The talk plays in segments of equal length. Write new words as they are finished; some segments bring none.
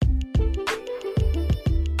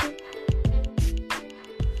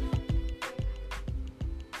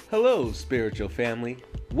Hello, spiritual family.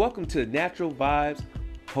 Welcome to Natural Vibes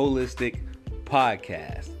Holistic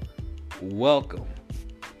Podcast. Welcome.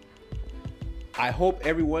 I hope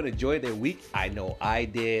everyone enjoyed their week. I know I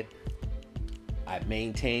did. I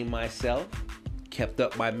maintained myself, kept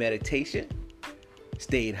up my meditation,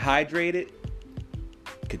 stayed hydrated,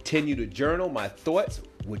 continued to journal my thoughts,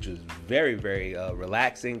 which was very, very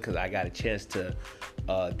relaxing because I got a chance to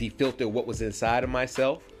defilter what was inside of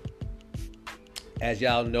myself. As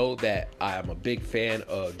y'all know that I am a big fan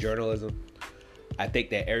of journalism. I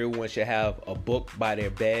think that everyone should have a book by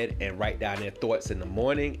their bed and write down their thoughts in the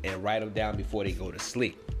morning and write them down before they go to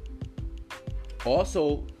sleep.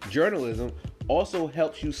 Also, journalism also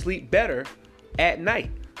helps you sleep better at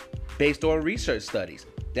night based on research studies.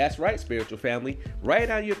 That's right, spiritual family. Write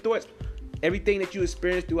down your thoughts, everything that you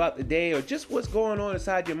experience throughout the day or just what's going on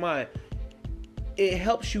inside your mind. It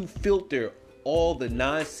helps you filter all the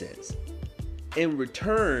nonsense. In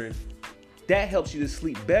return, that helps you to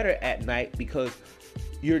sleep better at night because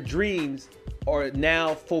your dreams are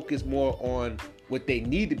now focused more on what they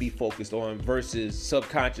need to be focused on versus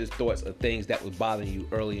subconscious thoughts of things that was bothering you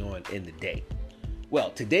early on in the day.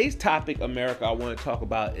 Well, today's topic, America, I want to talk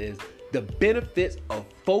about is the benefits of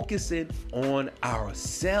focusing on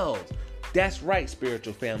ourselves. That's right,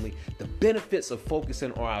 spiritual family. The benefits of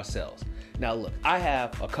focusing on ourselves. Now, look, I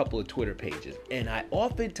have a couple of Twitter pages, and I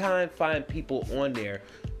oftentimes find people on there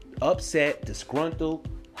upset, disgruntled,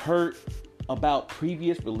 hurt about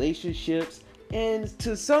previous relationships. And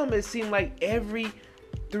to some, it seemed like every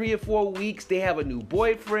 3 or 4 weeks, they have a new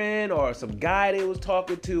boyfriend or some guy they was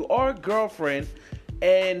talking to or girlfriend,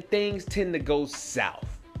 and things tend to go south.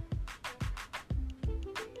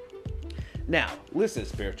 Now, listen,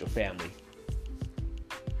 spiritual family.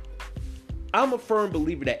 I'm a firm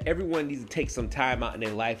believer that everyone needs to take some time out in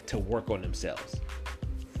their life to work on themselves.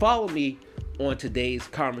 Follow me on today's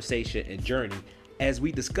conversation and journey as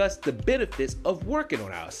we discuss the benefits of working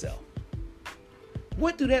on ourselves.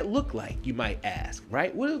 What do that look like, you might ask,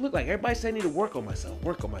 right? What does it look like? Everybody said I need to work on myself.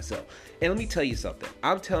 And let me tell you something.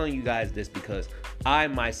 I'm telling you guys this because I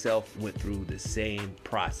myself went through the same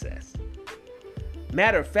process.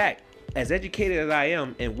 Matter of fact, as educated as I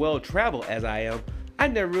am and well-traveled as I am, I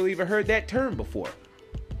never really even heard that term before.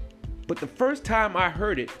 But the first time I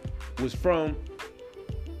heard it was from,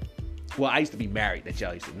 well, I used to be married, that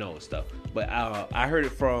y'all used to know and stuff. But I heard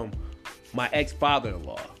it from my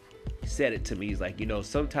ex-father-in-law. He said it to me. He's like,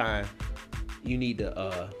 sometimes you need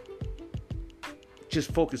to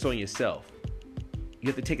just focus on yourself. You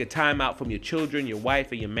have to take a time out from your children, your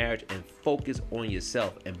wife, and your marriage and focus on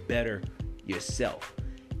yourself and better yourself.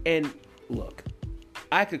 And look,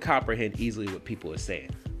 I could comprehend easily what people are saying,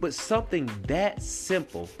 but something that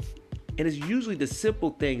simple, and it's usually the simple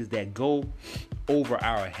things that go over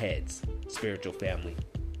our heads, spiritual family.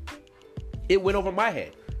 It went over my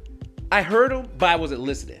head. I heard them, but I wasn't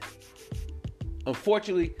listening.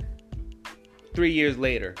 Unfortunately, 3 years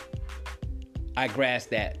later, I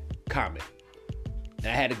grasped that comment. And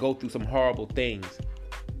I had to go through some horrible things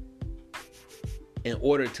in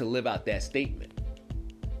order to live out that statement.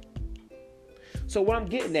 So what I'm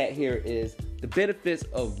getting at here is the benefits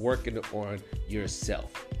of working on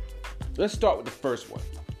yourself. Let's start with the first one.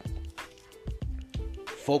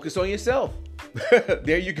 Focus on yourself.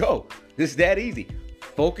 There you go. This is that easy.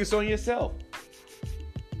 Focus on yourself.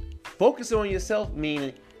 Focus on yourself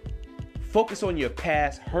meaning focus on your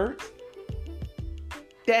past hurts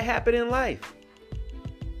that happened in life.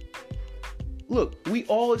 Look, we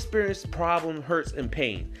all experience problems, hurts, and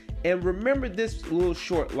pain. And remember this little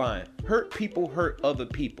short line. Hurt people hurt other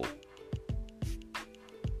people.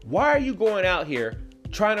 Why are you going out here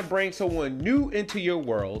trying to bring someone new into your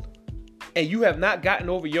world and you have not gotten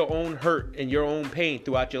over your own hurt and your own pain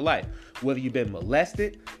throughout your life? Whether you've been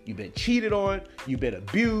molested, you've been cheated on, you've been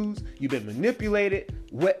abused, you've been manipulated,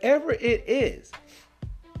 whatever it is.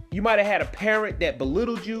 You might have had a parent that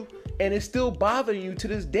belittled you and it's still bothering you to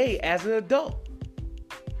this day as an adult.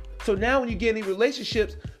 So now when you get in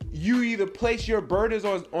relationships, you either place your burdens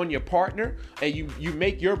on your partner and you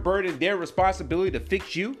make your burden their responsibility to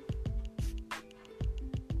fix you.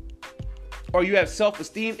 Or you have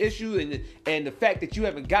self-esteem issues and the fact that you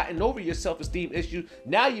haven't gotten over your self-esteem issues,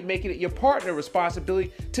 now you're making it your partner's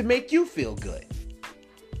responsibility to make you feel good.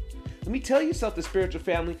 Let me tell you something, spiritual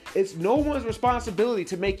family. It's no one's responsibility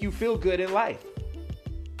to make you feel good in life.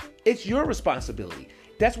 It's your responsibility.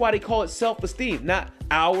 That's why they call it self-esteem, not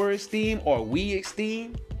our esteem or we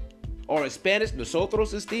esteem. Or in Spanish,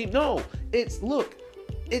 nosotros esteem. No, it's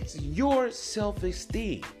your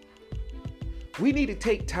self-esteem. We need to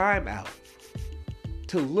take time out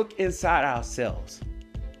to look inside ourselves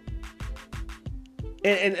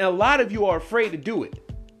And a lot of you are afraid to do it.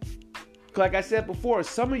 Like I said before,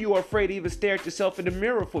 some of you are afraid to even stare at yourself in the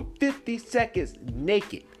mirror for 50 seconds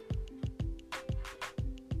naked.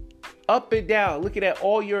 Up and down, looking at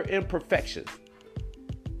all your imperfections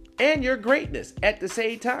and your greatness at the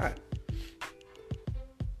same time.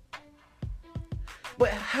 But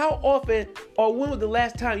how often or when was the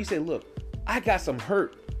last time you said, look, I got some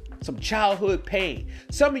hurt, some childhood pain.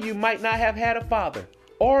 Some of you might not have had a father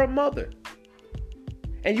or a mother.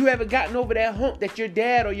 And you haven't gotten over that hump that your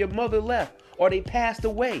dad or your mother left or they passed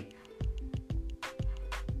away.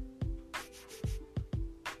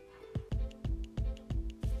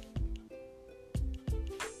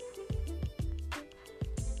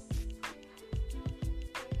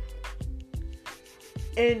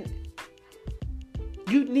 And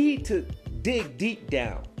you need to dig deep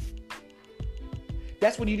down.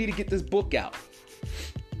 That's when you need to get this book out,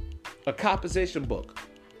 a composition book,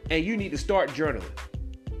 and you need to start journaling.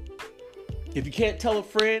 If you can't tell a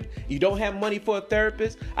friend, you don't have money for a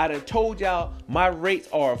therapist, I done told y'all my rates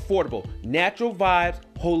are affordable. Natural Vibes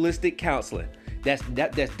Holistic Counseling. That's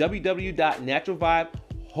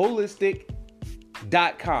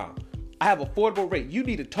www.naturalvibeholistic.com. I have affordable rate. You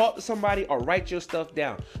need to talk to somebody or write your stuff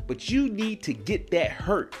down. But you need to get that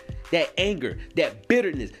hurt, that anger, that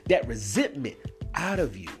bitterness, that resentment out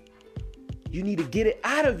of you. You need to get it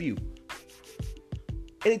out of you.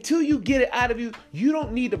 And until you get it out of you, you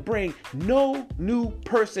don't need to bring no new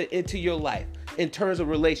person into your life in terms of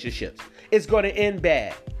relationships. It's going to end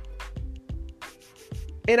bad.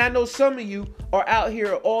 And I know some of you are out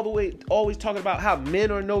here all the way always talking about how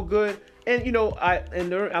men are no good. And you know,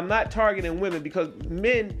 I'm not targeting women because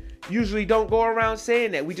men usually don't go around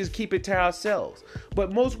saying that. We just keep it to ourselves.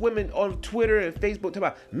 But most women on Twitter and Facebook talk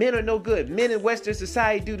about men are no good. Men in Western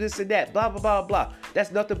society do this and that. Blah, blah, blah, blah.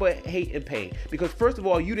 That's nothing but hate and pain. Because first of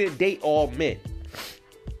all, you didn't date all men.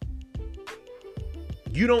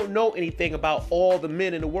 You don't know anything about all the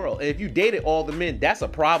men in the world. And if you dated all the men, that's a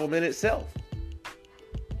problem in itself.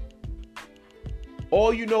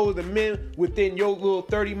 All you know is the men within your little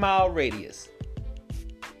 30-mile radius.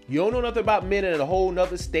 You don't know nothing about men in a whole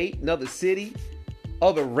nother state, another city,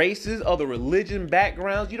 other races, other religion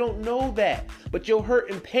backgrounds. You don't know that. But your hurt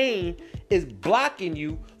and pain is blocking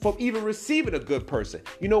you from even receiving a good person.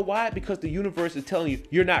 You know why? Because the universe is telling you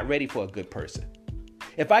you're not ready for a good person.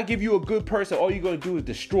 If I give you a good person, all you're going to do is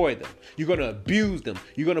destroy them. You're going to abuse them.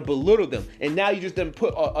 You're going to belittle them. And now you just then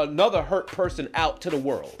put another hurt person out to the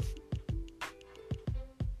world.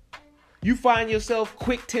 You find yourself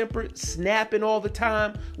quick-tempered, snapping all the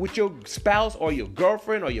time with your spouse or your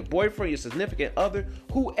girlfriend or your boyfriend, your significant other,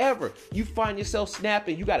 whoever. You find yourself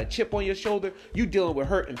snapping, you got a chip on your shoulder, you dealing with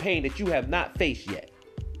hurt and pain that you have not faced yet.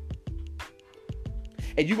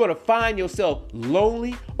 And you're going to find yourself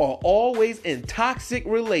lonely or always in toxic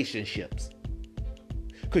relationships.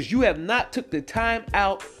 Because you have not took the time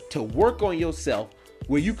out to work on yourself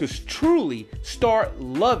where you could truly start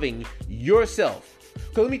loving yourself.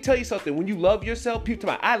 Because let me tell you something. When you love yourself, people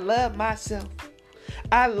talk about, I love myself.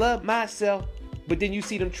 I love myself. But then you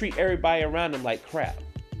see them treat everybody around them like crap.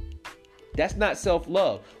 That's not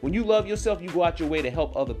self-love. When you love yourself, you go out your way to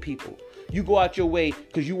help other people. You go out your way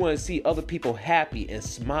because you want to see other people happy and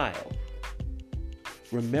smile.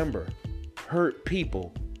 Remember, hurt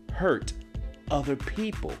people hurt other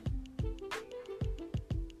people.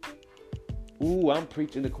 Ooh, I'm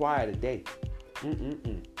preaching the choir today.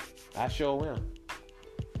 I sure am.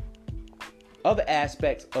 Other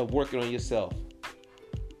aspects of working on yourself.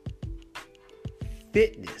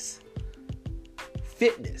 Fitness.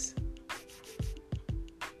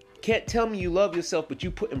 Can't tell me you love yourself, but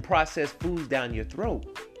you putting processed foods down your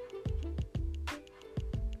throat.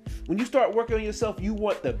 When you start working on yourself, you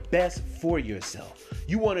want the best for yourself.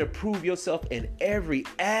 You want to improve yourself in every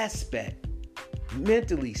aspect.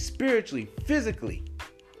 Mentally, spiritually, physically.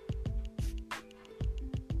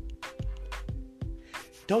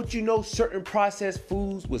 Don't you know certain processed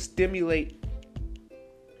foods will stimulate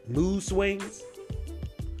mood swings,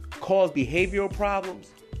 cause behavioral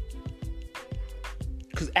problems,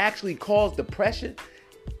 actually cause depression?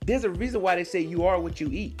 There's a reason why they say you are what you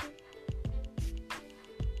eat.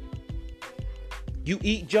 You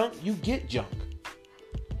eat junk, you get junk.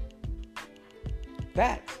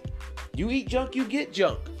 Facts. You eat junk, you get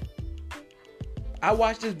junk. I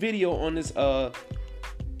watched this video on this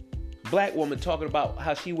black woman talking about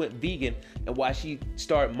how she went vegan and why she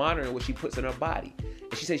started monitoring what she puts in her body.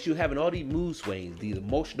 And she said she was having all these mood swings, these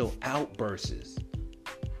emotional outbursts.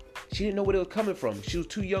 She didn't know where they were coming from. She was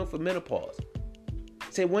too young for menopause.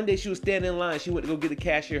 Said one day she was standing in line. She went to go get the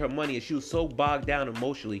cashier her money, and she was so bogged down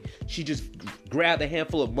emotionally, she just grabbed a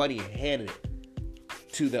handful of money and handed it.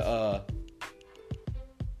 to the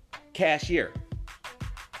cashier.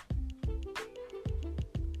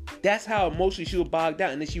 That's how emotionally she was bogged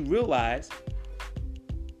down. And then she realized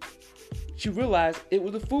it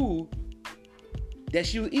was the food that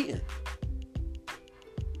she was eating.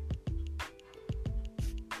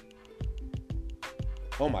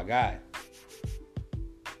 Oh my God.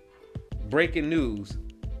 Breaking news,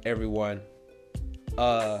 everyone.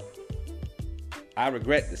 I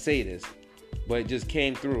regret to say this, but it just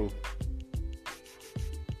came through.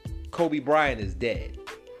 Kobe Bryant is dead.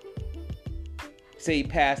 Say he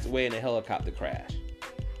passed away in a helicopter crash.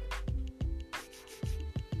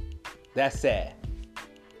 That's sad.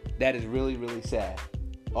 That is really, really sad.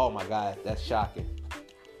 Oh my God, that's shocking.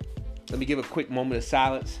 Let me give a quick moment of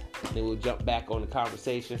silence, and then we'll jump back on the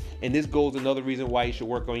conversation. And this goes another reason why you should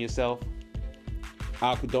work on yourself.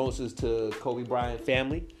 Our condolences to Kobe Bryant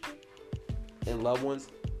family and loved ones.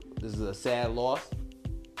 This is a sad loss.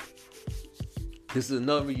 This is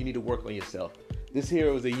another reason you need to work on yourself. This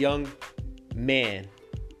here was a young man,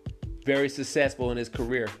 very successful in his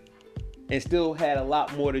career, and still had a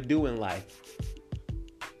lot more to do in life.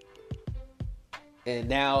 And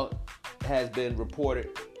now has been reported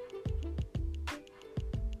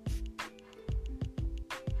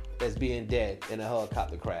as being dead in a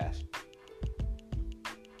helicopter crash.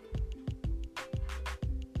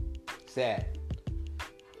 Sad.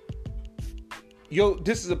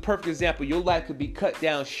 This is a perfect example. Your life could be cut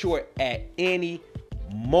down short at any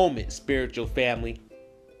moment, spiritual family.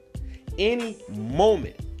 Any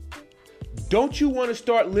moment. Don't you want to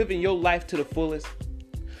start living your life to the fullest?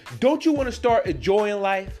 Don't you want to start enjoying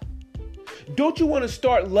life? Don't you want to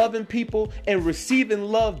start loving people and receiving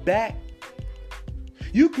love back?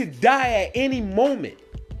 You could die at any moment.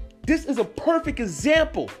 This is a perfect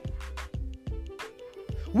example.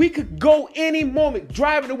 We could go any moment,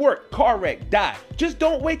 driving to work, car wreck, die. Just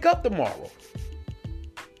don't wake up tomorrow.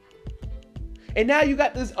 And now you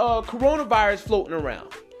got this coronavirus floating around.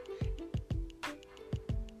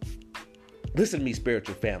 Listen to me,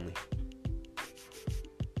 spiritual family.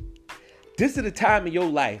 This is the time in your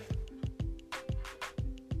life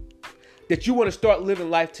that you want to start living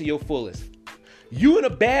life to your fullest. You in a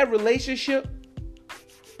bad relationship,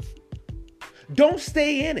 don't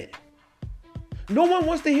stay in it. No one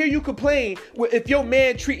wants to hear you complain if your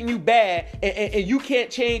man treating you bad and you can't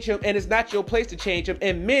change him and it's not your place to change him.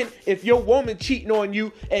 And men, if your woman cheating on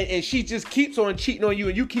you and she just keeps on cheating on you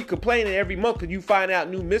and you keep complaining every month because you find out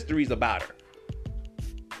new mysteries about her.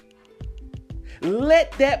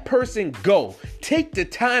 Let that person go. Take the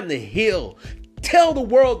time to heal. Tell the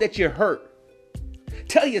world that you're hurt.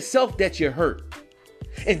 Tell yourself that you're hurt.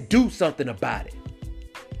 And do something about it.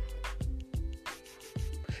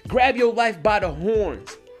 Grab your life by the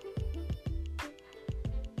horns.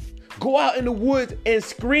 Go out in the woods and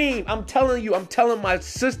scream. I'm telling you, I'm telling my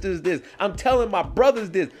sisters this. I'm telling my brothers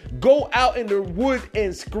this. Go out in the woods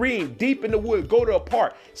and scream. Deep in the woods. Go to a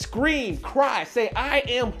park. Scream, cry, say, I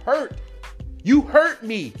am hurt. You hurt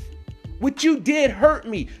me. What you did hurt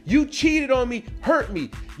me. You cheated on me, hurt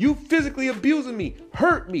me. You physically abusing me,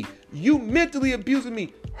 hurt me. You mentally abusing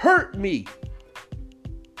me, hurt me.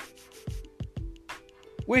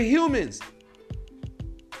 We're humans.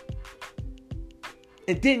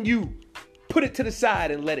 And then you put it to the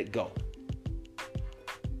side and let it go.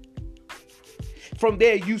 From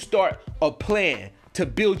there, you start a plan to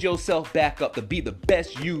build yourself back up, to be the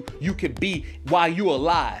best you can be while you're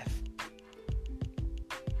alive.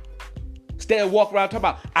 Instead of walking around talking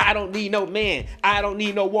about, I don't need no man. I don't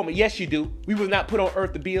need no woman. Yes, you do. We was not put on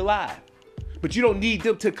earth to be alive. But you don't need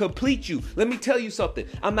them to complete you. Let me tell you something.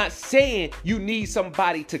 I'm not saying you need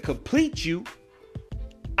somebody to complete you.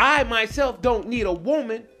 I myself don't need a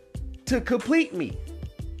woman to complete me.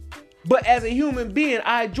 But as a human being,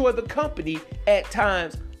 I enjoy the company at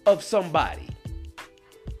times of somebody.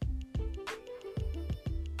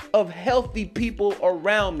 Of healthy people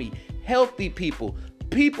around me. Healthy people.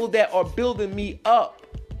 People that are building me up.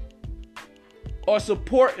 Or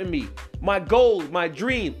supporting me. My goals, my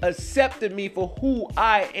dream, accepting me for who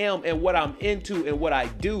I am and what I'm into and what I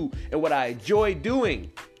do and what I enjoy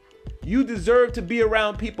doing. You deserve to be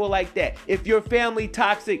around people like that. If your family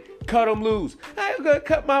toxic, cut them loose. I'm going to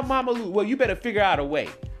cut my mama loose. Well, you better figure out a way.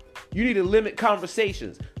 You need to limit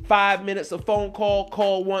conversations. 5 minutes of phone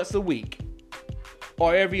call once a week.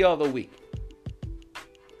 Or every other week.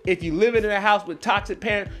 If you live in a house with toxic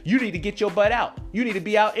parents, you need to get your butt out. You need to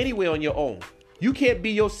be out anyway on your own. You can't be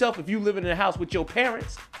yourself if you live in a house with your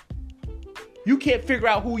parents. You can't figure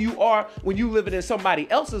out who you are when you living in somebody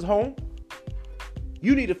else's home.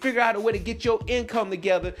 You need to figure out a way to get your income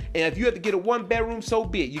together. And if you have to get a 1-bedroom, so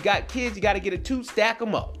be it. You got kids, you got to get a 2, stack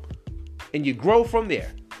them up. And you grow from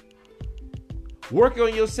there. Working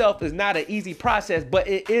on yourself is not an easy process, but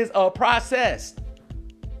it is a process.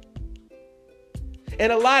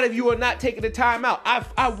 And a lot of you are not taking the time out.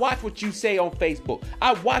 I watch what you say on Facebook.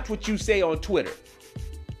 I watch what you say on Twitter.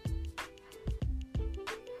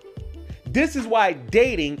 This is why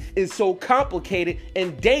dating is so complicated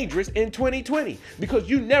and dangerous in 2020, because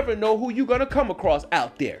you never know who you're going to come across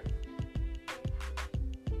out there.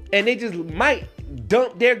 And they just might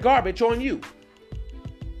dump their garbage on you.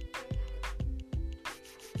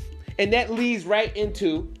 And that leads right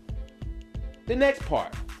into the next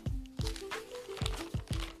part.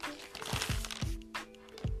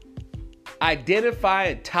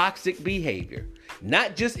 Identifying toxic behavior.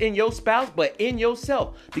 Not just in your spouse, but in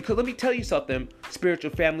yourself. Because let me tell you something,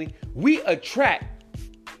 spiritual family. We attract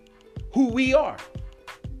who we are.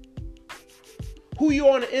 Who you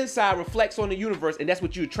are on the inside reflects on the universe, and that's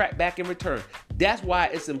what you attract back in return. That's why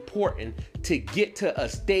it's important to get to a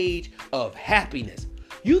stage of happiness.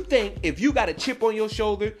 You think if you got a chip on your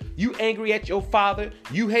shoulder, you angry at your father,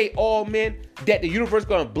 you hate all men, that the universe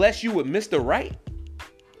gonna bless you with Mr. Right?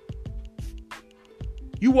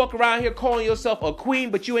 You walk around here calling yourself a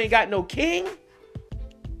queen, but you ain't got no king?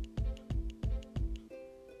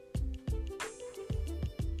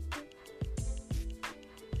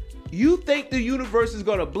 You think the universe is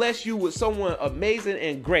going to bless you with someone amazing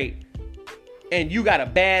and great, and you got a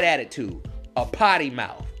bad attitude, a potty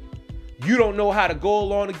mouth. You don't know how to go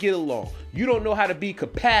along to get along. You don't know how to be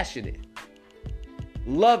compassionate,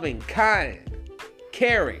 loving, kind,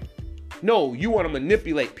 caring. No, you want to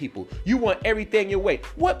manipulate people. You want everything your way.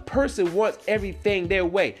 What person wants everything their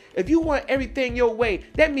way? If you want everything your way,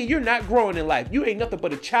 that means you're not growing in life. You ain't nothing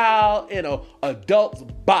but a child in an adult's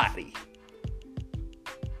body.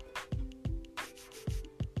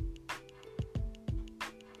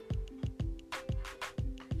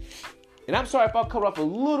 And I'm sorry if I come off a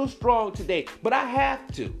little strong today, but I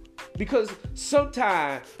have to. Because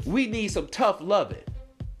sometimes we need some tough loving.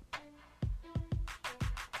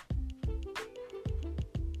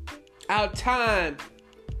 Our time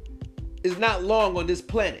is not long on this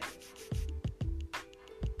planet.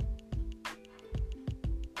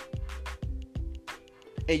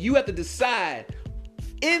 And you have to decide,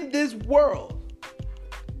 in this world,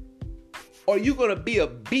 are you going to be a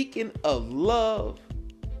beacon of love,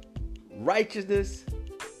 righteousness,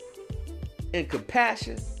 and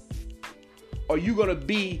compassion? Or are you going to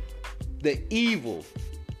be the evil,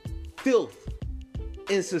 filth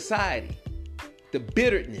in society, the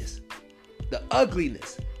bitterness, the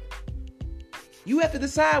ugliness? You have to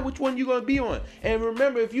decide which one you're going to be on. And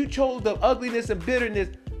remember, if you chose the ugliness and bitterness,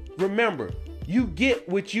 remember, you get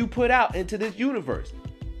what you put out into this universe.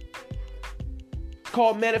 It's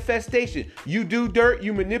called manifestation. You do dirt,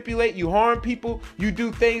 you manipulate, you harm people, you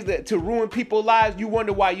do things that to ruin people's lives. You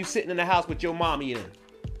wonder why you sitting in the house with your mommy in.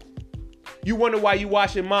 You wonder why you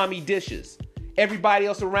washing mommy dishes. Everybody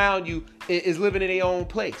else around you is living in their own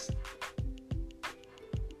place.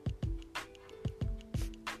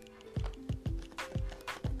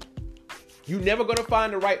 You're never going to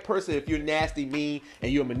find the right person if you're nasty, mean,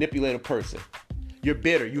 and you're a manipulative person. You're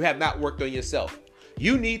bitter. You have not worked on yourself.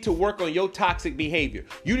 You need to work on your toxic behavior.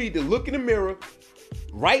 You need to look in the mirror,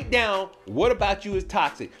 write down what about you is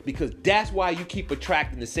toxic, because that's why you keep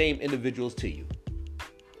attracting the same individuals to you.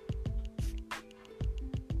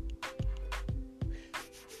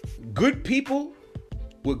 Good people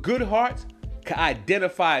with good hearts can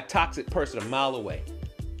identify a toxic person a mile away.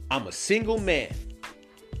 I'm a single man.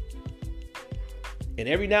 And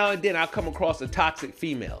every now and then I come across a toxic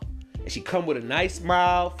female. And she come with a nice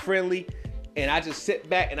smile, friendly. And I just sit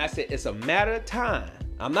back and I say, it's a matter of time.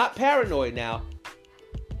 I'm not paranoid now.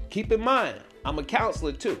 Keep in mind, I'm a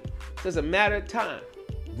counselor too. So it's a matter of time.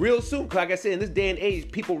 Real soon, because like I said, in this day and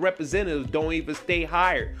age, people representatives don't even stay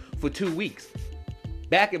hired for 2 weeks.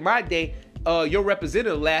 Back in my day, your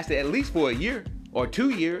representative lasted at least for a year or 2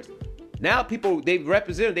 years. Now people, they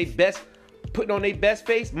represent, putting on their best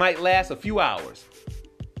face might last a few hours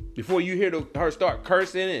before you hear her start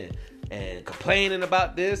cursing and complaining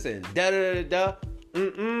about this and da-da-da-da.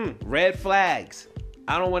 Red flags.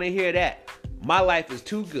 I don't want to hear that. My life is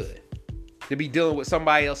too good to be dealing with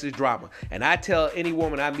somebody else's drama. And I tell any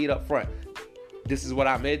woman I meet up front, this is what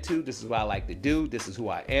I'm into. This is what I like to do. This is who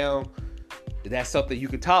I am. That's something you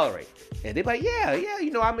could tolerate. And they're like, yeah,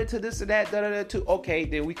 I'm into this and that, da-da-da too. Okay,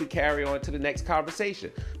 then we could carry on to the next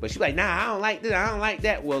conversation. But she's like, nah, I don't like this. I don't like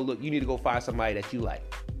that. Well, look, you need to go find somebody that you like.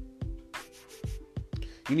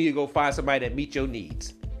 You need to go find somebody that meets your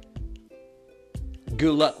needs.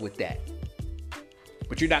 Good luck with that.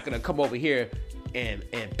 But you're not going to come over here and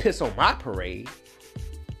piss on my parade.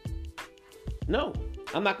 No,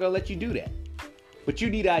 I'm not going to let you do that. But you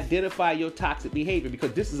need to identify your toxic behavior,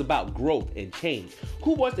 because this is about growth and change.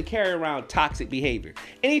 Who wants to carry around toxic behavior?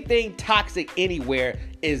 Anything toxic anywhere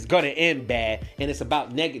is going to end bad, and it's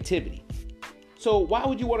about negativity. So why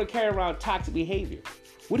would you want to carry around toxic behavior?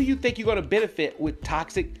 What do you think you're going to benefit with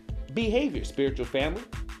toxic behavior, spiritual family?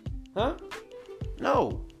 Huh?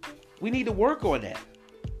 No. We need to work on that.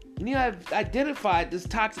 We need to identify this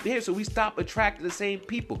toxic behavior so we stop attracting the same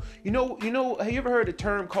people. You know, have you ever heard a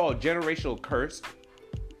term called generational curse?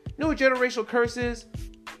 You know what generational curse is?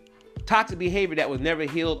 Toxic behavior that was never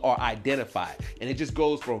healed or identified. And it just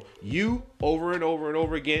goes from you over and over and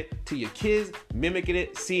over again to your kids mimicking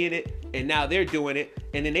it, seeing it, and now they're doing it.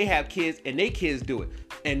 And then they have kids and their kids do it.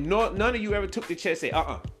 And none of you ever took the chance to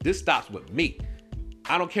say, this stops with me.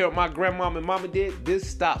 I don't care what my grandmama and mama did. This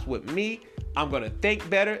stops with me. I'm going to think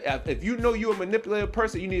better. If you know you're a manipulative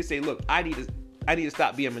person, you need to say, look, I need to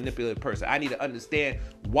stop being a manipulative person. I need to understand,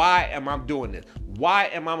 why am I doing this? Why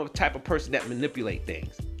am I the type of person that manipulate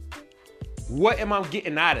things? What am I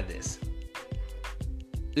getting out of this?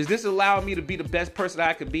 Is this allowing me to be the best person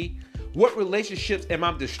I could be? What relationships am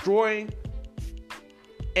I destroying?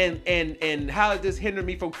 And how does this hinder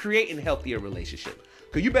me from creating healthier relationships?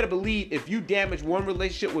 Because you better believe, if you damage one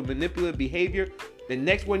relationship with manipulative behavior, the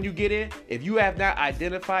next one you get in, if you have not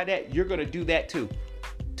identified that, you're going to do that too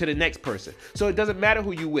to the next person. So it doesn't matter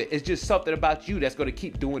who you with. It's just something about you that's going to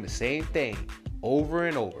keep doing the same thing over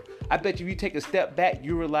and over. I bet you, if you take a step back,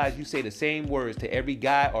 you realize you say the same words to every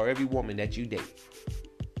guy or every woman that you date.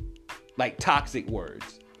 Like toxic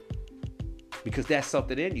words. Because that's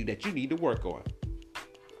something in you that you need to work on.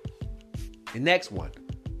 The next one,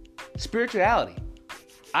 spirituality.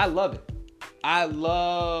 I love it. I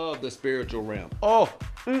love the spiritual realm.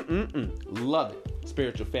 Love it,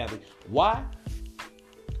 spiritual family. Why?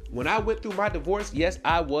 When I went through my divorce, yes,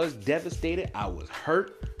 I was devastated. I was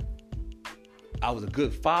hurt. I was a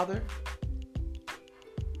good father.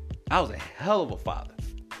 I was a hell of a father.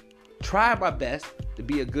 Tried my best to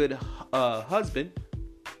be a good husband.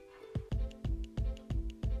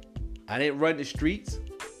 I didn't run the streets.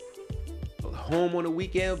 I was home on the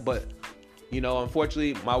weekend, but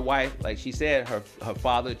unfortunately, my wife, like she said, her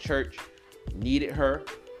father church needed her.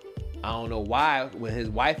 I don't know why when his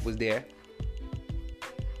wife was there.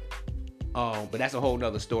 But that's a whole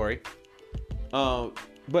nother story. But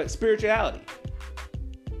spirituality.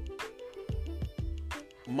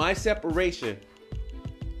 My separation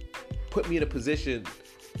put me in a position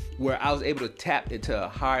where I was able to tap into a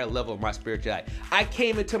higher level of my spirituality. I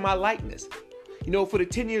came into my likeness. For the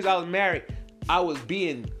 10 years I was married, I was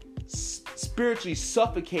being spiritually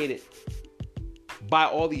suffocated by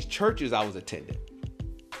all these churches I was attending.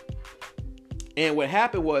 And what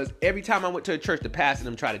happened was, every time I went to a church, the pastor and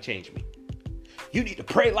them tried to change me. You need to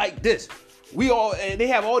pray like this. And they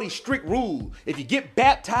have all these strict rules. If you get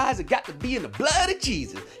baptized, it got to be in the blood of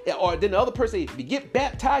Jesus. Or then the other person say, if you get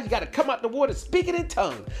baptized, you got to come out the water speaking in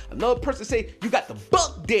tongues. Another person say, you got to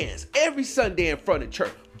buck dance every Sunday in front of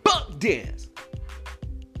church. Buck dance.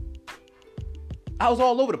 I was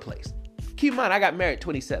all over the place. Keep in mind, I got married at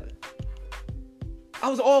 27. I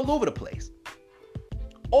was all over the place.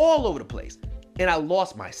 All over the place. And I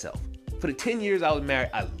lost myself. For the 10 years I was married,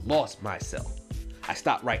 I lost myself. I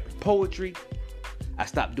stopped writing poetry. I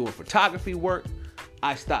stopped doing photography work.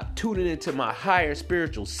 I stopped tuning into my higher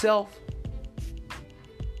spiritual self.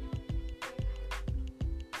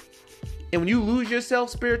 And when you lose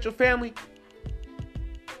yourself, spiritual family,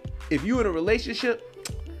 if you're in a relationship,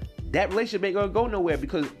 that relationship ain't gonna go nowhere,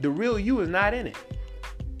 because the real you is not in it.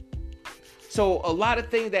 So a lot of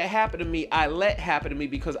things that happened to me, I let happen to me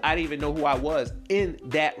because I didn't even know who I was in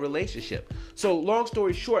that relationship. So long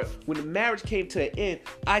story short, when the marriage came to an end,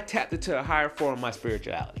 I tapped into a higher form of my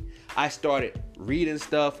spirituality. I started reading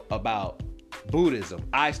stuff about Buddhism.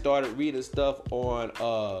 I started reading stuff on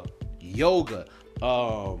yoga,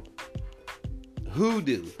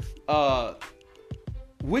 hoodoo,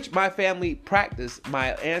 which my family practiced, my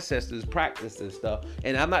ancestors practiced and stuff.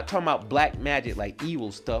 And I'm not talking about black magic, like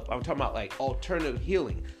evil stuff. I'm talking about like alternative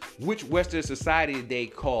healing, which Western society they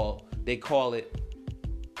call it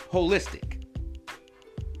holistic.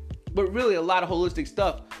 But really, a lot of holistic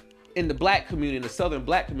stuff in the black community, in the southern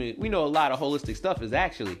black community, we know a lot of holistic stuff is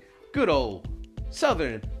actually good old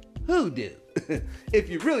southern hoodoo. If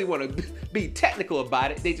you really want to be technical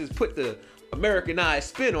about it, they just put the Americanized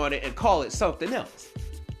spin on it and call it something else.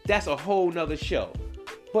 That's a whole nother show.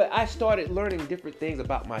 But I started learning different things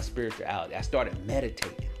about my spirituality. I started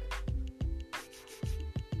meditating.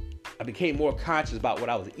 I became more conscious about what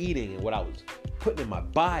I was eating and what I was putting in my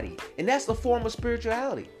body. And that's the form of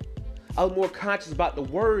spirituality. I was more conscious about the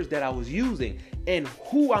words that I was using and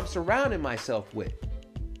who I'm surrounding myself with.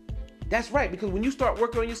 That's right, because when you start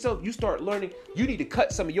working on yourself, you start learning you need to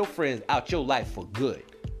cut some of your friends out your life for good.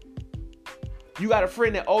 You got a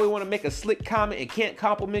friend that always want to make a slick comment and can't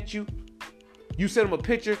compliment you. You send them a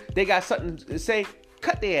picture, they got something to say,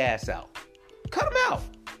 cut their ass out. Cut them out.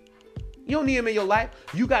 You don't need them in your life.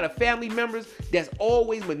 You got a family members that's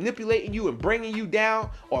always manipulating you and bringing you down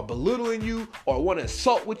or belittling you or want to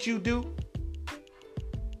insult what you do.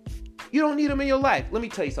 You don't need them in your life. Let me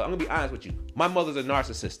tell you something. I'm going to be honest with you. My mother's a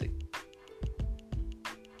narcissistic.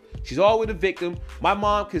 She's always a victim. My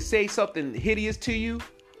mom could say something hideous to you,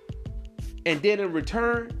 and then in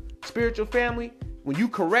return, spiritual family, when you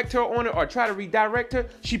correct her on it or try to redirect her,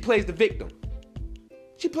 she plays the victim.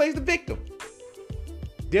 She plays the victim.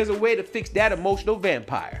 There's a way to fix that emotional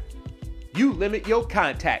vampire. You limit your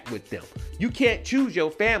contact with them. You can't choose your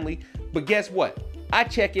family, but guess what? I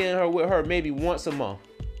check in with her maybe once a month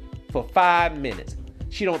for 5 minutes.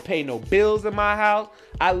 She don't pay no bills in my house.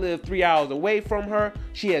 I live 3 hours away from her.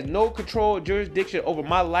 She has no control or jurisdiction over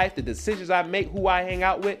my life, the decisions I make, who I hang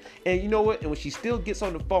out with. And you know what? And when she still gets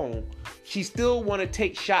on the phone, she still want to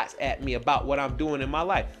take shots at me about what I'm doing in my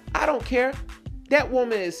life. I don't care. That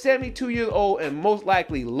woman is 72 years old and most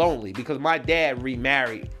likely lonely because my dad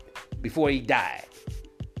remarried before he died.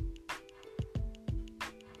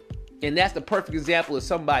 And that's the perfect example of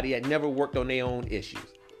somebody that never worked on their own issues.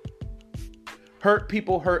 Hurt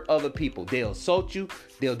people hurt other people. They'll insult you.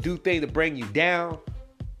 They'll do things to bring you down.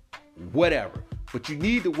 Whatever. But you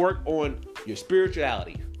need to work on your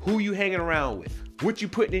spirituality. Who you hanging around with. What you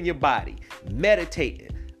putting in your body. Meditating.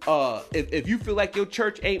 If you feel like your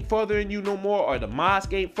church ain't furthering you no more or the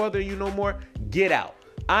mosque ain't furthering you no more, get out.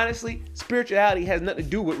 Honestly, spirituality has nothing to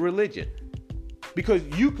do with religion. Because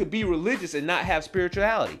you could be religious and not have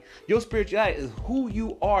spirituality. Your spirituality is who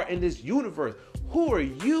you are in this universe. Who are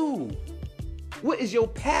you? What is your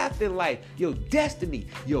path in life? Your destiny,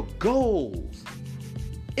 your goals.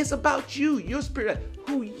 It's about you, your spirit,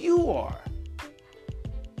 who you are.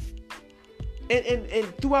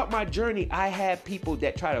 And throughout my journey, I had people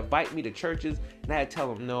that try to invite me to churches, and I had to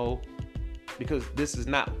tell them no, because this is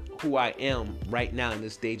not who I am right now in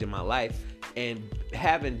this stage of my life. And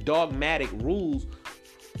having dogmatic rules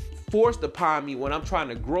forced upon me when I'm trying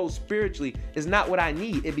to grow spiritually is not what I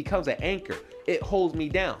need. It becomes an anchor. It holds me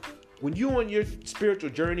down. When you're on your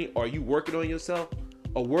spiritual journey or you working on yourself,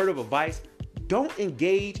 a word of advice, don't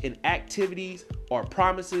engage in activities or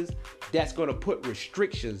promises that's going to put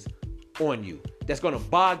restrictions on you, that's going to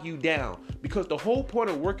bog you down, because the whole point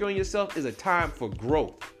of working on yourself is a time for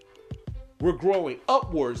growth. We're growing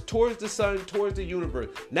upwards towards the sun, towards the universe,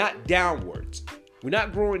 not downwards. We're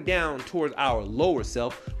not growing down towards our lower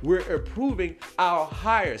self. We're improving our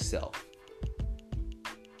higher self.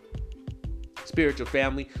 Spiritual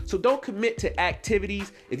family. So don't commit to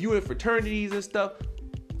activities. If you're in fraternities and stuff,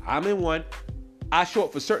 I'm in one. I show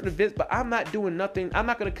up for certain events, but I'm not doing nothing. I'm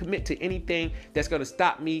not going to commit to anything that's going to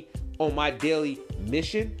stop me on my daily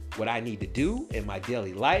mission, what I need to do in my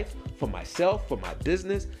daily life, for myself, for my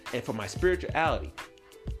business, and for my spirituality.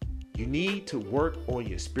 You need to work on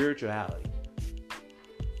your spirituality.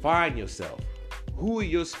 Find yourself. Who is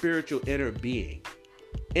your spiritual inner being?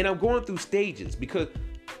 And I'm going through stages because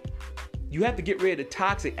you have to get rid of the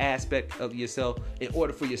toxic aspect of yourself in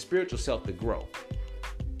order for your spiritual self to grow.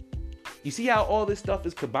 You see how all this stuff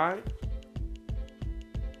is combined?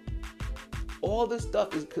 All this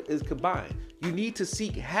stuff is combined. You need to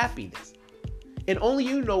seek happiness. And only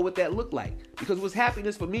you know what that looked like. Because what's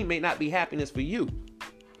happiness for me may not be happiness for you.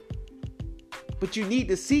 But you need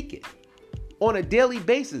to seek it on a daily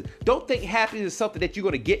basis. Don't think happiness is something that you're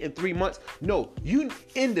going to get in 3 months. No, you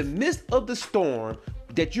in the midst of the storm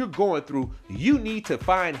that you're going through, you need to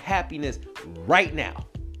find happiness right now.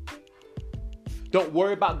 Don't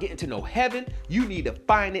worry about getting to no heaven. You need to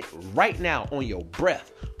find it right now on your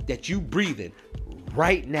breath that you breathing.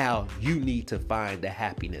 Right now, you need to find the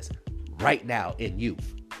happiness right now in you.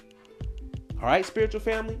 All right, spiritual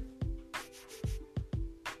family?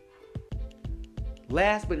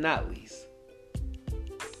 Last but not least,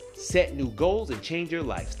 set new goals and change your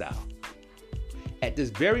lifestyle. At this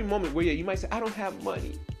very moment where you might say, I don't have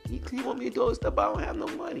money. You want me to do all this stuff, but I don't have no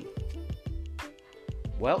money.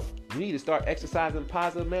 Well, you need to start exercising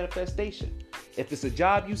positive manifestation. If it's a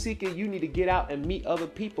job you seeking, you need to get out and meet other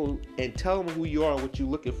people and tell them who you are and what you're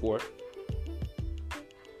looking for.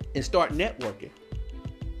 And start networking.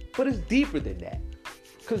 But it's deeper than that.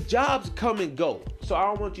 Because jobs come and go. So I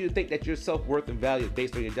don't want you to think that your self-worth and value is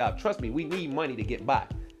based on your job. Trust me, we need money to get by.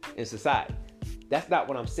 in society. That's not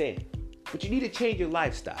what I'm saying. But you need to change your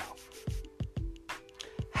lifestyle.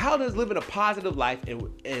 How does living a positive life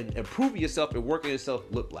and improving yourself and working yourself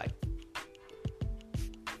look like?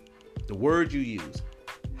 The words you use,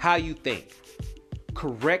 how you think.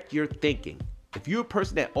 Correct your thinking. If you're a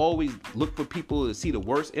person that always look for people to see the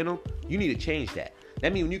worst in them, you need to change that.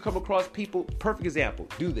 That means when you come across people, perfect example,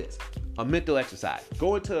 do this. A mental exercise.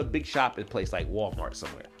 Go into a big shopping place like Walmart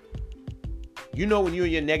somewhere. You know when you're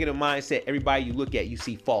in your negative mindset, everybody you look at, you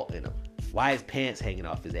see fault in them. Why his pants hanging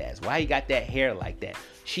off his ass? Why he got that hair like that?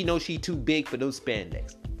 She knows she too big for those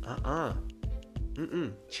spandex.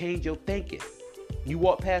 Change your thinking. You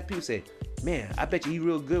walk past people say, man, I bet you he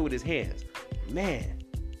real good with his hands. Man,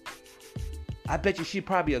 I bet you she's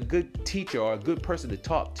probably a good teacher or a good person to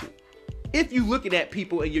talk to. If you looking at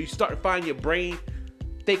people and you start to find your brain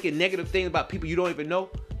thinking negative things about people you don't even know,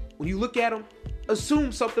 when you look at them,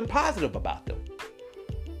 assume something positive about them.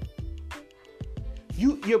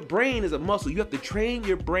 Your brain is a muscle. You have to train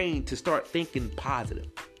your brain to start thinking positive.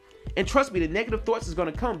 And trust me, the negative thoughts is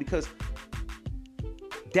going to come because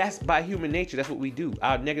that's by human nature. That's what we do.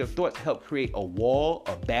 Our negative thoughts help create a wall,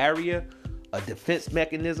 a barrier, a defense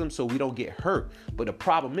mechanism so we don't get hurt. But the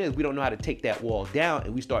problem is we don't know how to take that wall down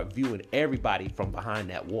and we start viewing everybody from behind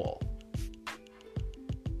that wall.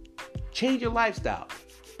 Change your lifestyle.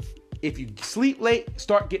 If you sleep late,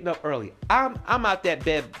 start getting up early. I'm out that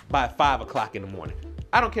bed by 5 o'clock in the morning.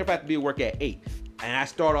 I don't care if I have to be at work at 8. And I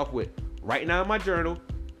start off with writing down my journal,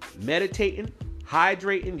 meditating,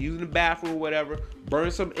 hydrating, using the bathroom or whatever,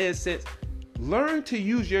 burn some incense. Learn to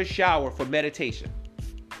use your shower for meditation.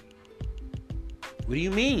 What do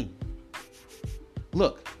you mean?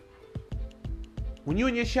 Look, when you're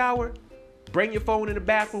in your shower, bring your phone in the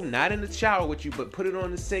bathroom, not in the shower with you, but put it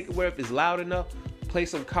on the sink where if it's loud enough, play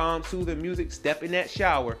some calm, soothing music, step in that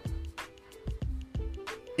shower.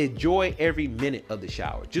 Enjoy every minute of the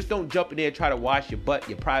shower. Just don't jump in there and try to wash your butt,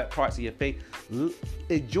 your private parts of your face.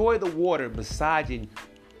 Enjoy the water massaging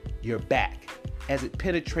your back as it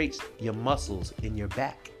penetrates your muscles in your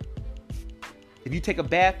back. If you take a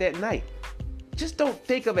bath at night, just don't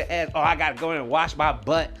think of it as, oh, I gotta go in and wash my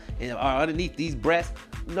butt and underneath these breasts.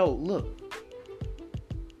 No, look.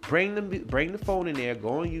 Bring the phone in there,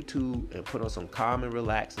 go on YouTube and put on some calm and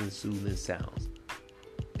relaxing, soothing sounds.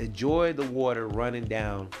 Enjoy the water running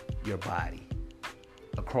down your body,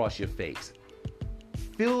 across your face.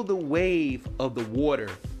 Feel the wave of the water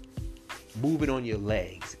moving on your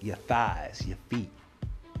legs, your thighs, your feet.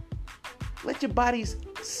 Let your bodies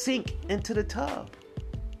sink into the tub.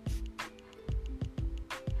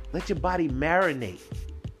 Let your body marinate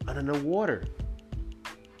under the water.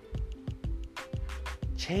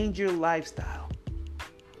 Change your lifestyle.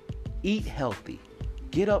 Eat healthy.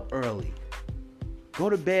 Get up early. Go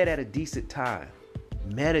to bed at a decent time.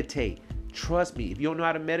 Meditate. Trust me, if you don't know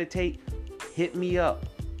how to meditate, hit me up.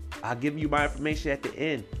 I'll give you my information at the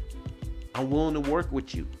end. I'm willing to work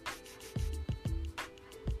with you.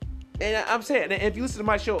 And I'm saying, if you listen to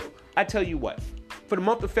my show, I tell you what, for the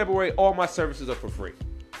month of February, all my services are for free.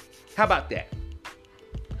 How about that?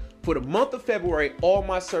 For the month of February, all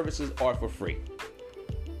my services are for free.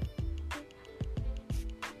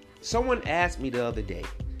 Someone asked me the other day,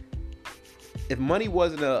 if money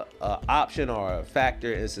wasn't an option or a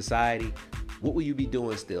factor in society, what will you be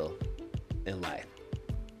doing still in life?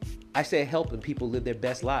 I said helping people live their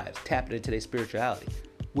best lives, tapping into their spirituality,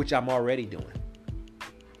 which I'm already doing.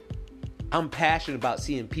 I'm passionate about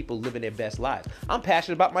seeing people living their best lives. I'm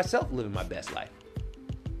passionate about myself living my best life.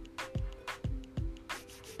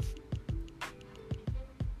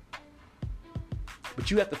 But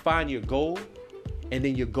you have to find your goal, and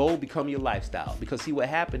then your goal become your lifestyle. Because see, what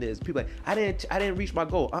happened is people are like, I didn't reach my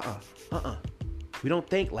goal. We don't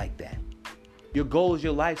think like that. Your goal is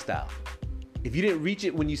your lifestyle. If you didn't reach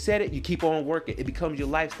it when you said it, you keep on working. It becomes your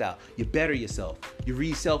lifestyle. You better yourself. You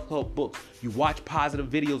read self-help books. You watch positive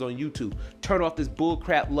videos on YouTube. Turn off this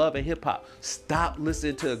bullcrap love and hip-hop. Stop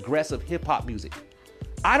listening to aggressive hip-hop music.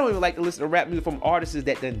 I don't even like to listen to rap music from artists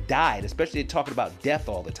that done died, especially talking about death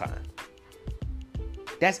all the time.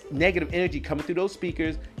 That's negative energy coming through those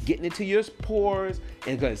speakers, getting into your pores,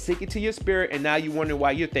 and going to sink into your spirit, and now you're wondering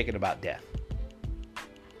why you're thinking about death.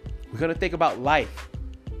 We're going to think about life.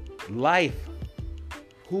 Life.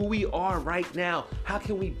 Who we are right now. How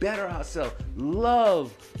can we better ourselves?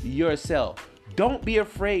 Love yourself. Don't be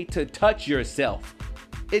afraid to touch yourself.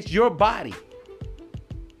 It's your body.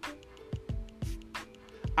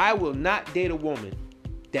 I will not date a woman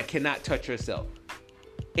that cannot touch herself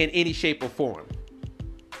in any shape or form,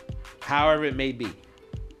 however it may be.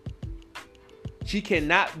 She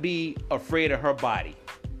cannot be afraid of her body.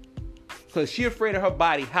 Because she's afraid of her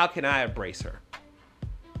body, how can I embrace her?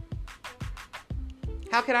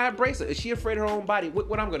 How can I embrace her? Is she afraid of her own body?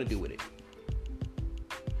 What I'm going to do with it?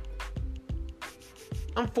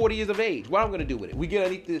 I'm 40 years of age. What I'm going to do with it? We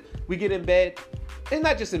get in bed. And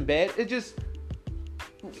not just in bed. It's just,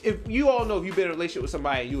 if you all know, if you've been in a relationship with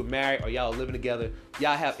somebody and you were married or y'all are living together,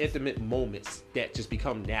 y'all have intimate moments that just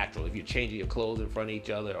become natural. If you're changing your clothes in front of each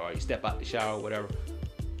other or you step out the shower or whatever.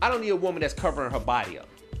 I don't need a woman that's covering her body up.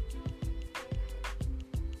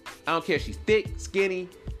 I don't care if she's thick, skinny,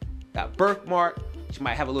 got birthmark. She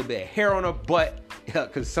might have a little bit of hair on her butt,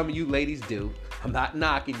 because some of you ladies do. I'm not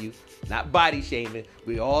knocking you, not body shaming.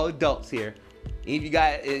 We're all adults here. If you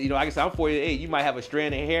got, like I said, I'm 48. You might have a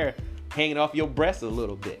strand of hair hanging off your breast a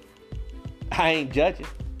little bit. I ain't judging.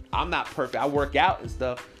 I'm not perfect. I work out and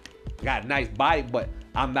stuff. I got a nice body, but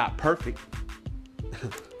I'm not perfect.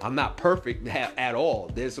 I'm not perfect at all.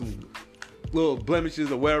 There's some little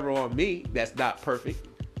blemishes or whatever on me that's not perfect.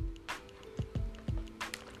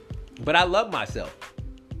 But I love myself.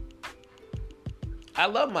 I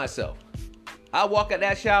love myself. I walk out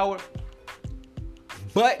that shower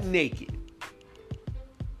butt naked.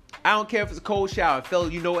 I don't care if it's a cold shower.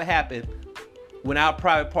 Fellas, you know what happened when our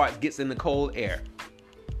private parts gets in the cold air.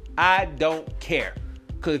 I don't care.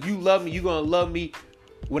 Because if you love me, you're going to love me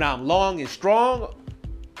when I'm long and strong.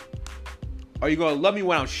 Or you're going to love me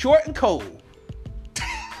when I'm short and cold.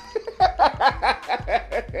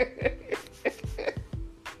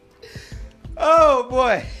 Oh,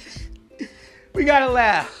 boy. We got to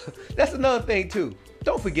laugh. That's another thing, too.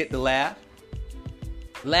 Don't forget to laugh.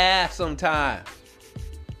 Laugh sometimes.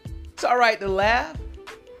 It's all right to laugh.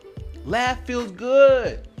 Laugh feels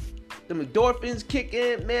good. The endorphins kick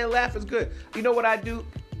in. Man, laugh is good. You know what I do?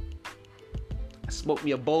 I smoke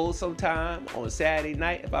me a bowl sometime on Saturday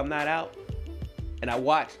night if I'm not out. And I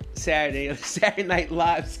watch Saturday Night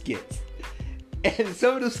Live skits. And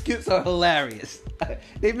some of those skits are hilarious.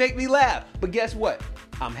 They make me laugh. But guess what?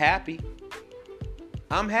 I'm happy.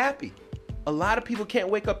 I'm happy. A lot of people can't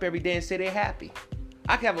wake up every day and say they're happy.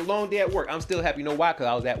 I can have a long day at work. I'm still happy. You know why? Because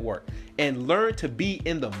I was at work. And learn to be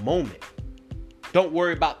in the moment. Don't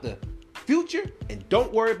worry about the future and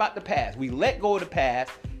don't worry about the past. We let go of the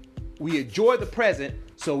past. We enjoy the present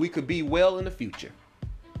so we could be well in the future.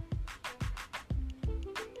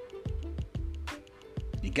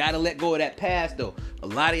 You got to let go of that past, though. A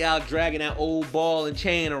lot of y'all dragging that old ball and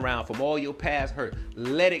chain around from all your past hurt.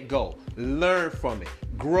 Let it go. Learn from it.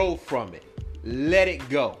 Grow from it. Let it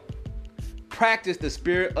go. Practice the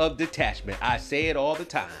spirit of detachment. I say it all the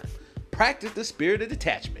time. Practice the spirit of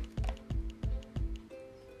detachment.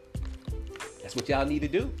 That's what y'all need to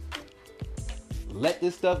do. Let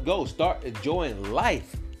this stuff go. Start enjoying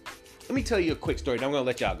life. Let me tell you a quick story. Then I'm going to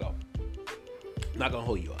let y'all go. I'm not going to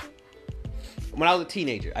hold you up. When I was a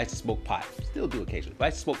teenager, I used to smoke pot. Still do occasionally, but I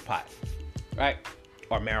used to smoke pot. Right?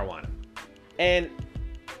 Or marijuana. And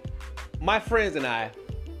my friends and I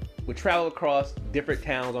would travel across different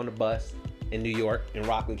towns on the bus in New York, in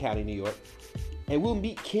Rockland County, New York. And we'll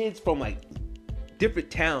meet kids from like different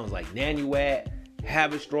towns like Nanuet,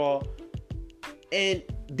 Haverstraw. And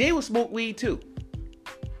they would smoke weed too.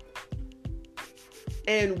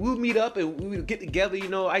 And we'll meet up and we would get together.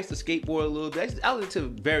 I used to skateboard a little bit. I was into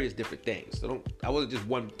various different things. So I wasn't just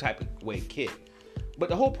one type of way kid. But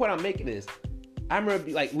the whole point I'm making is, I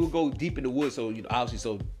remember we'll go deep in the woods. So, obviously,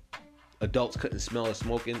 so adults couldn't smell us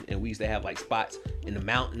smoking. And we used to have like spots in the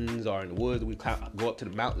mountains or in the woods. We'd go up to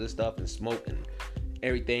the mountains and stuff and smoke and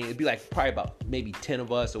everything. It'd be like probably about maybe 10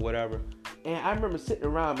 of us or whatever. And I remember sitting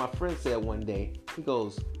around, my friend said one day, he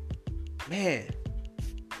goes, man,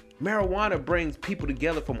 marijuana brings people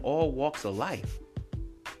together from all walks of life.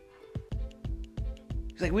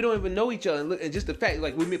 He's like, we don't even know each other. And just the fact,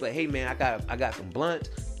 like, we meet, like, hey, man, I got some blunts.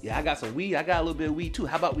 Yeah, I got some weed. I got a little bit of weed, too.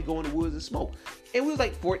 How about we go in the woods and smoke? And we was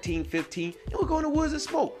like 14, 15, and we're going to the woods and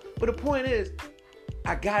smoke. But the point is,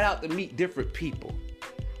 I got out to meet different people.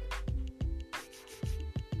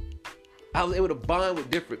 I was able to bond with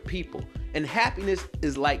different people. And happiness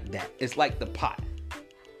is like that. It's like the pot.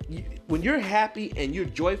 When you're happy and you're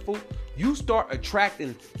joyful, you start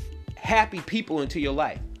attracting happy people into your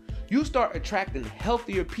life. You start attracting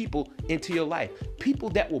healthier people into your life. People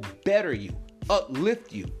that will better you,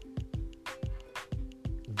 uplift you.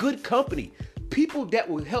 Good company. People that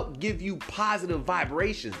will help give you positive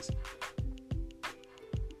vibrations.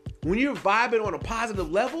 When you're vibing on a positive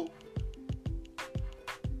level,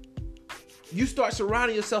 you start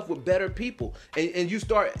surrounding yourself with better people. And you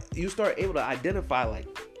start able to identify, like,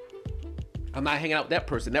 I'm not hanging out with that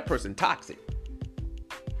person. That person toxic.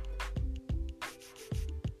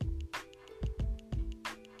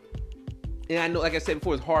 And I know, like I said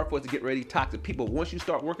before, it's hard for us to get rid of these toxic people. Once you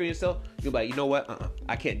start working on yourself, you'll be like, you know what?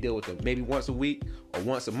 I can't deal with them. Maybe once a week or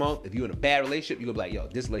once a month. If you're in a bad relationship, you'll be like, yo,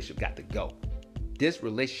 this relationship got to go. This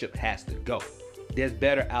relationship has to go. There's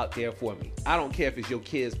better out there for me. I don't care if it's your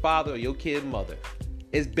kid's father or your kid's mother.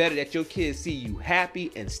 It's better that your kids see you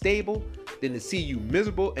happy and stable than to see you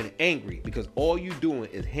miserable and angry, because all you doing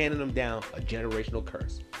is handing them down a generational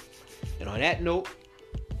curse. And on that note,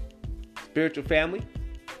 spiritual family,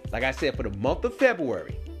 like I said, for the month of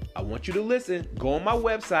February, I want you to listen. Go on my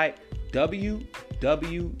website,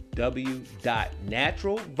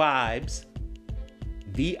 www.naturalvibes,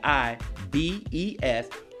 VIBES,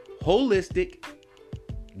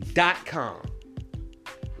 holistic.com.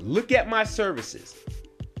 Look at my services.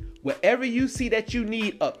 Whatever you see that you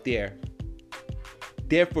need up there,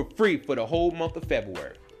 they're for free for the whole month of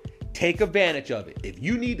February. Take advantage of it. If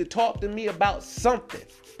you need to talk to me about something,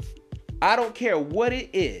 I don't care what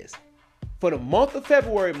it is. For the month of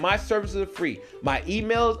February, my services are free. My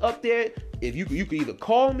email is up there. If you can either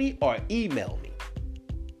call me or email me.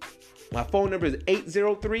 My phone number is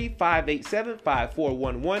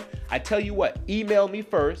 803-587-5411. I tell you what, email me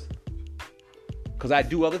first, because I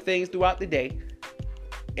do other things throughout the day.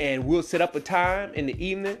 And we'll set up a time in the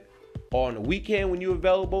evening or on the weekend when you're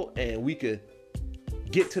available, and we could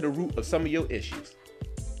get to the root of some of your issues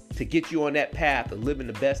to get you on that path of living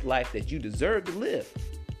the best life that you deserve to live.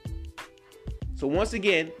 So once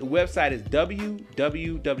again, the website is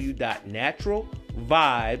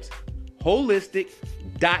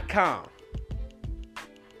www.naturalvibesholistic.com.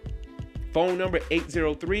 Phone number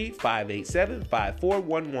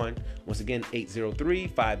 803-587-5411. Once again,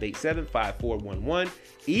 803-587-5411.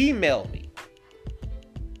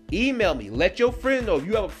 Email me. Let your friend know. If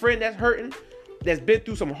you have a friend that's hurting, that's been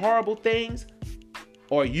through some horrible things,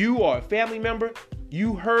 or you or a family member,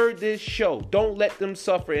 you heard this show. Don't let them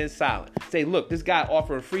suffer in silence. Say, look, this guy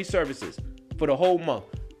offering free services for the whole month.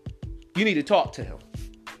 You need to talk to him.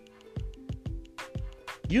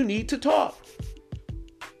 You need to talk.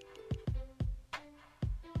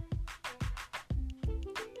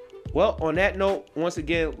 Well, on that note, once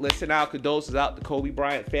again, let's send our condolences out to Kobe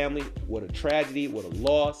Bryant family. What a tragedy, what a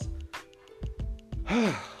loss.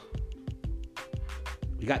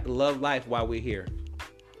 We got to love life while we're here.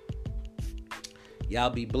 Y'all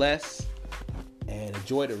be blessed and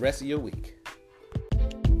enjoy the rest of your week.